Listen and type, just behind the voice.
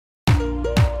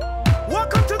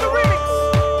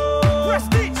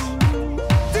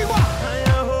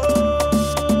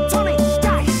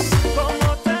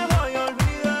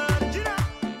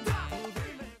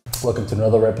Welcome to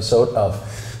another episode of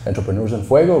Entrepreneurs in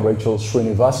Fuego. Rachel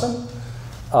Srinivasan.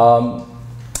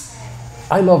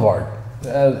 I love art.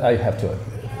 I have to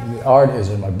admit. Art is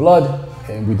in my blood,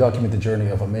 and we document the journey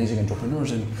of amazing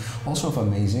entrepreneurs and also of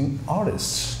amazing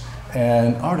artists.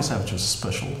 And artists have just a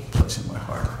special place in my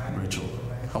heart. Rachel,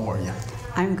 how are you?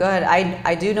 I'm good.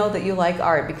 I do know that you like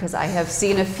art because I have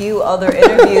seen a few other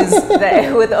interviews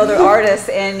with other artists,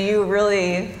 and you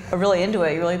really are really into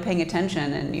it. You're really paying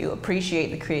attention, and you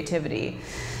appreciate the creativity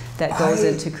that goes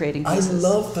into creating pieces. I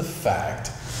love the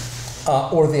fact,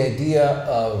 or the idea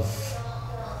of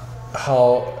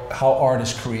how art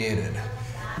is created.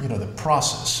 You know, the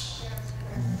process.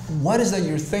 What is that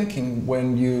you're thinking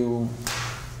when you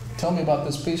tell me about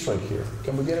this piece right here?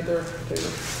 Can we get it there,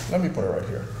 David? Let me put it right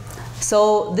here.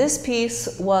 So this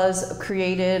piece was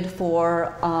created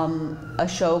for a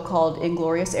show called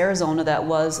Inglorious Arizona that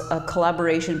was a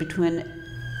collaboration between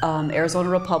Arizona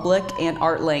Republic and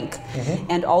ArtLink. Mm-hmm.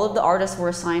 And all of the artists were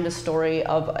assigned a story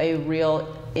of a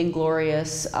real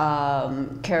inglorious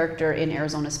character in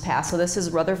Arizona's past. So this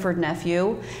is Rutherford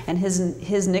Nephew, and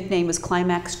his nickname is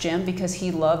Climax Jim because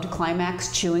he loved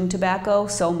Climax chewing tobacco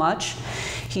so much.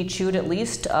 He chewed at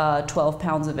least 12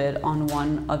 pounds of it on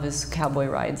one of his cowboy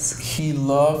rides. He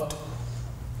loved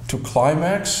to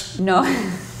climax? No.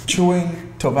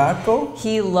 Chewing tobacco?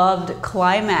 He loved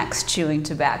Climax chewing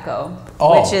tobacco,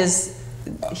 which is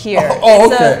here.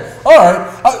 Okay. All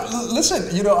right.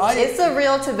 Listen, you know, it's a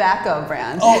real tobacco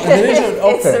brand. Oh, it is?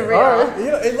 Okay. It's a real. All right.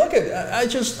 You know, hey, look,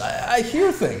 I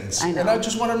hear things. I know. And I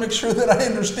just want to make sure that I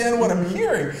understand what I'm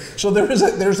hearing. So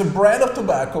there's a brand of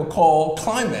tobacco called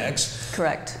Climax.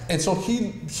 Correct. And so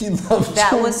he loved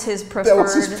that was his preferred. That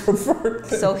was his preferred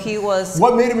thing. So he was.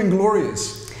 What made him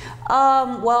inglorious?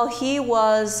 Well, he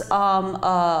was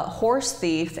a horse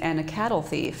thief and a cattle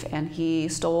thief, and he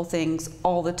stole things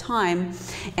all the time,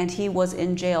 and he was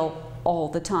in jail all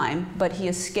the time, but he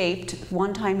escaped.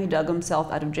 One time he dug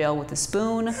himself out of jail with a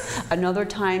spoon, another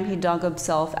time he dug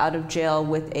himself out of jail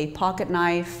with a pocket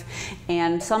knife,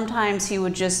 and sometimes he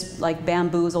would just like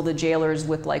bamboozle the jailers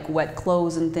with like wet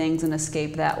clothes and things and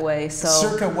escape that way. So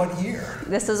circa what year?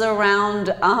 This is around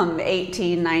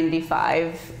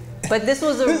 1895. But this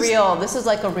was this is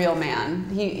like a real man.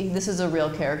 This is a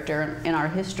real character in our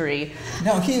history.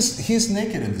 Now he's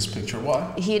naked in this picture.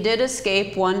 Why? He did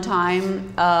escape one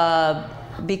time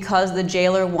because the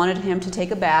jailer wanted him to take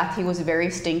a bath. He was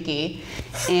very stinky.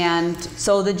 And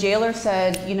so the jailer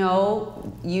said, you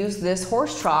know, use this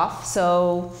horse trough.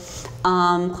 So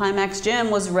Climax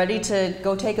Jim was ready to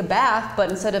go take a bath, but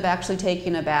instead of actually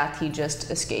taking a bath, he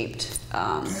just escaped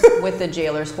with the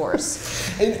jailer's horse.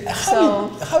 And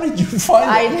how did you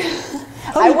find it?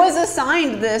 I was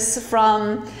assigned this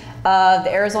from the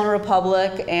Arizona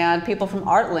Republic and people from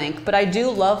ArtLink, but I do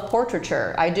love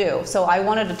portraiture. I do. So I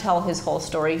wanted to tell his whole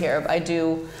story here. I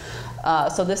do.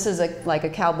 So this is like a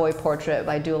cowboy portrait.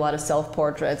 I do a lot of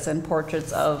self-portraits and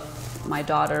portraits of my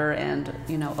daughter and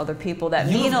other people that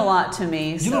mean a lot to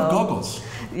me. You love goggles.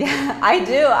 Yeah, I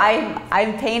do.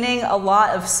 I'm painting a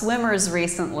lot of swimmers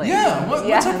recently. Yeah,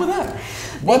 what's up with that?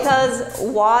 Because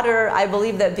water, I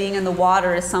believe that being in the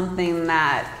water is something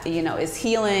that is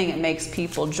healing. It makes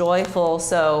people joyful.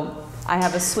 So I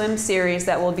have a swim series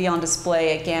that will be on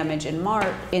display at Gamage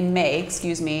in May,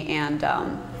 and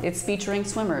it's featuring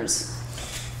swimmers.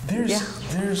 There's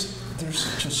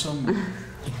just some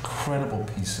incredible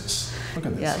pieces. Look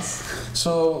at this. Yes.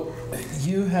 So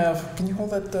you have, can you hold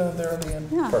that there at the end?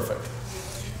 Yeah. Perfect.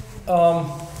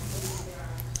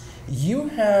 You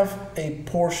have a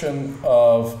portion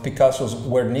of Picasso's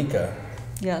Guernica.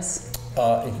 Yes.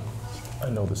 I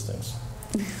know these things.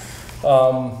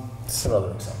 It's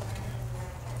another example.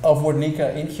 Of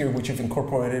Guernica in here, which you've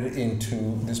incorporated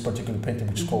into this particular painting,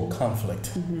 which is called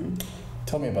Conflict. Mm-hmm.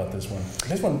 Tell me about this one.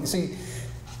 This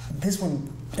one,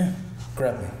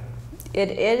 grab me.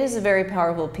 It is a very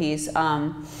powerful piece. It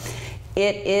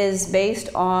is based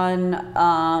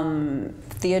on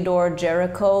Theodore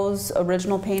Jericho's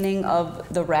original painting of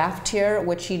the raft here,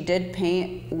 which he did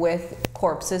paint with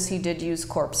corpses. He did use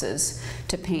corpses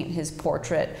to paint his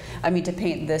portrait. To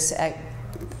paint this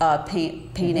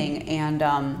painting, mm-hmm. And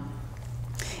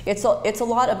it's a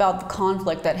lot about the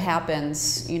conflict that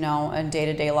happens, in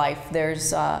day-to-day life.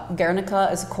 There's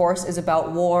Guernica, of course, is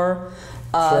about war.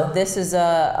 Sure. This is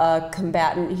a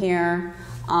combatant here.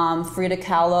 Frida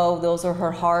Kahlo, those are her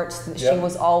hearts. Yep. She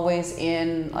was always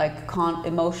in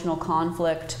emotional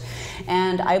conflict.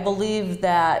 And I believe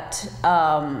that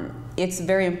it's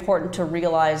very important to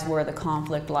realize where the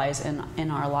conflict lies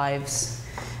in our lives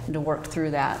and to work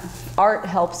through that. Art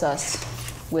helps us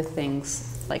with things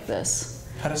like this.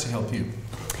 How does it help you?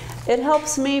 It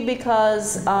helps me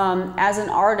because as an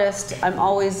artist, I'm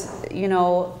always, you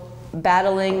know,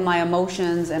 battling my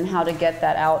emotions and how to get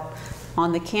that out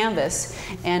on the canvas.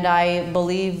 And I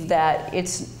believe that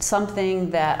it's something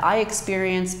that I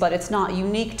experience, but it's not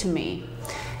unique to me.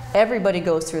 Everybody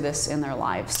goes through this in their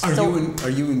lives. Are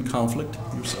you in conflict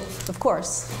yourself? Of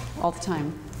course, all the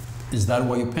time. Is that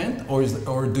why you paint,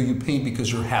 or do you paint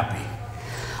because you're happy?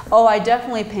 Oh, I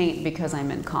definitely paint because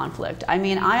I'm in conflict. I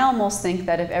mean, I almost think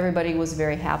that if everybody was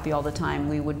very happy all the time,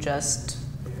 we would just,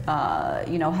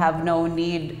 you know, have no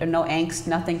need, no angst,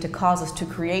 nothing to cause us to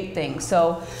create things.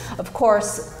 So, of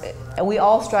course, we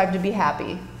all strive to be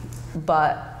happy,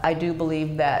 but I do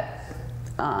believe that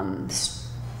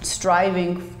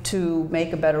striving to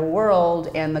make a better world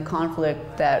and the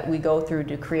conflict that we go through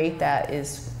to create that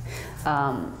is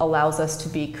allows us to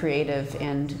be creative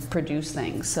and produce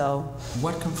things. So,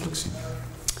 what conflicts you?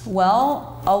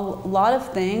 Well, a lot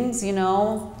of things, you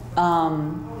know,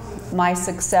 my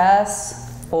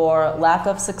success or lack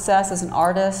of success as an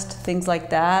artist, things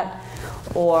like that,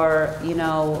 or, you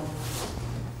know,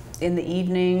 in the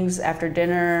evenings after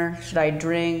dinner, should I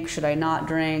drink, should I not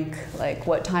drink, like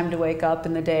what time to wake up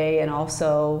in the day, and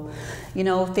also, you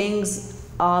know, things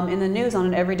in the news on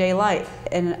an everyday light.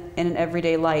 In an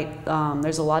everyday light,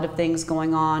 there's a lot of things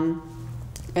going on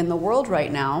in the world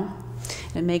right now.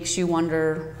 It makes you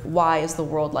wonder, why is the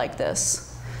world like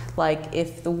this? Like,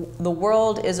 if the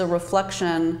world is a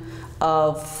reflection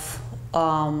of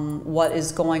what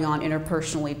is going on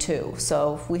interpersonally too.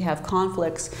 So if we have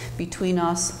conflicts between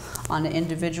us on an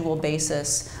individual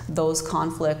basis, those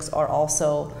conflicts are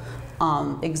also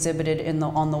exhibited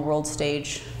on the world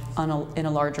stage in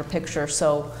a larger picture.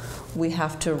 So we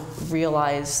have to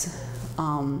realize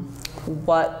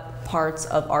what parts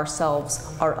of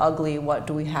ourselves are ugly, what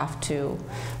do we have to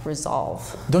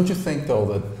resolve. Don't you think, though,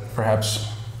 that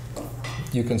perhaps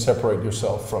you can separate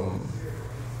yourself from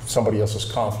somebody else's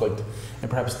conflict and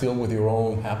perhaps deal with your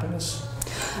own happiness?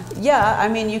 Yeah, I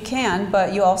mean, you can,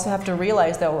 but you also have to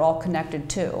realize that we're all connected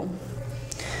too.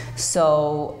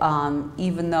 So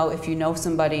even though if you know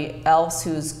somebody else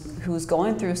who's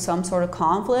going through some sort of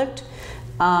conflict,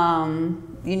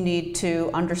 you need to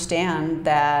understand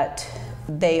that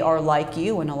they are like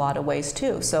you in a lot of ways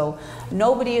too. So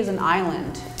nobody is an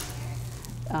island.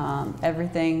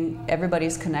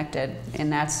 Everybody's connected,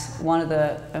 and that's one of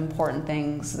the important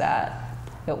things that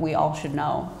we all should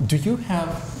know. Do you have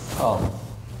a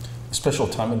special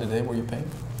time in the day where you paint?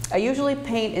 I usually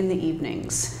paint in the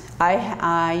evenings.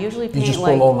 I usually paint. You just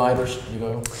pull all-nighters? You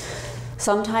go.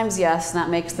 Sometimes yes, and that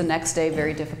makes the next day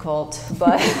very difficult.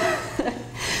 But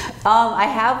I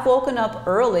have woken up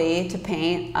early to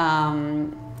paint.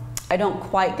 I don't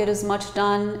quite get as much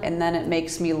done, and then it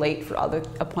makes me late for other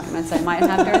appointments I might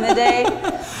have during the day.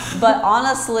 But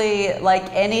honestly, like,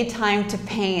 any time to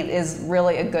paint is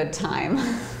really a good time.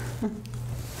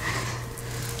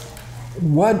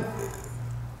 Walk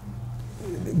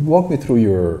me through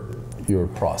your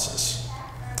process.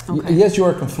 Okay. Yes, you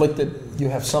are conflicted. You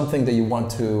have something that you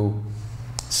want to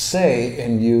say,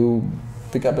 and you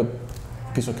pick up a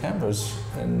piece of canvas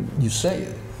and you say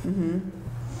it. Mm-hmm.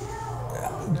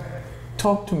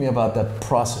 Talk to me about that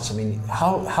process. I mean,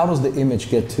 how does the image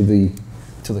get to the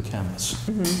canvas?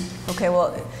 Mm-hmm. Okay,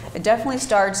 well, it definitely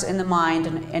starts in the mind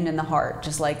and in the heart,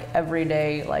 just like every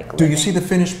day, like living. Do you see the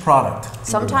finished product?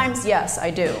 Sometimes, yes,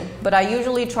 I do. But I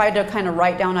usually try to kind of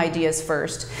write down ideas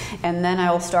first, and then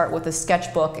I will start with a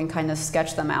sketchbook and kind of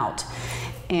sketch them out.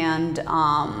 And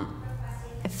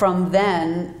from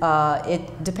then,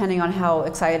 depending on how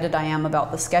excited I am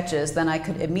about the sketches, then I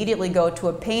could immediately go to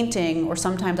a painting, or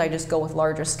sometimes I just go with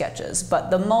larger sketches. But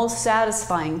the most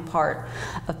satisfying part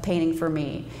of painting for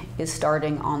me is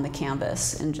starting on the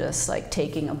canvas and just like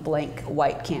taking a blank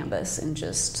white canvas and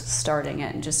just starting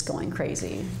it and just going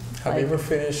crazy. Have you ever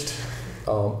finished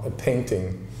a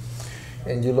painting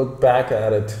and you look back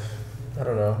at it, I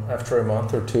don't know, after a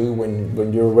month or two,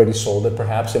 when you already sold it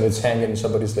perhaps, and it's hanging in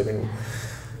somebody's living room,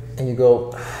 and you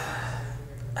go,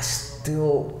 I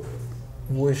still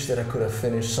wish that I could have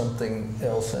finished something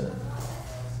else in it?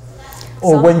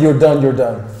 Or when you're done, you're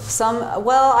done?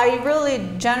 Well, I really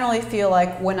generally feel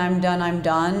like when I'm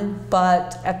done,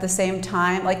 but at the same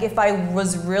time, like if I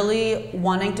was really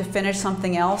wanting to finish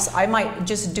something else, I might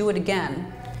just do it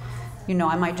again. You know,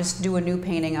 I might just do a new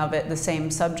painting of it, the same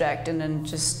subject, and then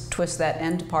just twist that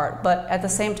end part. But at the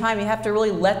same time, you have to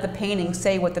really let the painting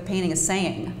say what the painting is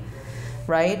saying.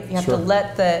 Right? You have to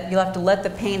let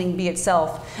the painting be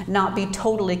itself, not be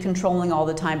totally controlling all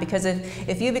the time. Because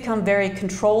if you become very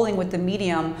controlling with the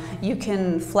medium, you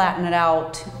can flatten it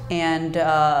out and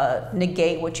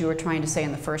negate what you were trying to say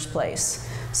in the first place.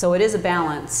 Mm-hmm. So it is a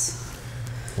balance.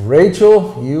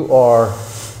 Rachel, you are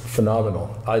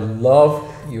phenomenal. I love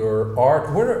your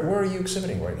art. Where are you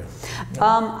exhibiting right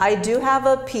now? I do have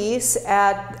a piece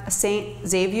at St.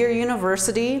 Xavier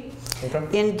University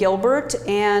in Gilbert,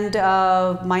 and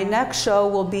my next show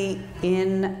will be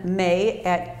in May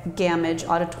at Gamage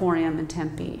Auditorium in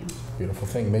Tempe. Beautiful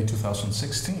thing, May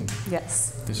 2016.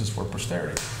 Yes. This is for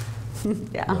posterity.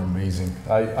 Yeah. You're amazing.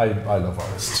 I love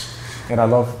artists, and I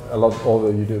love all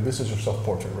that you do. This is your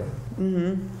self-portrait, right?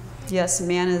 Mm-hmm. Yes,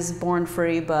 man is born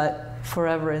free, but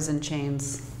forever is in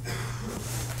chains.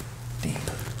 Deep.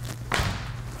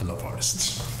 I love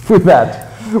artists. With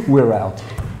that, we're out.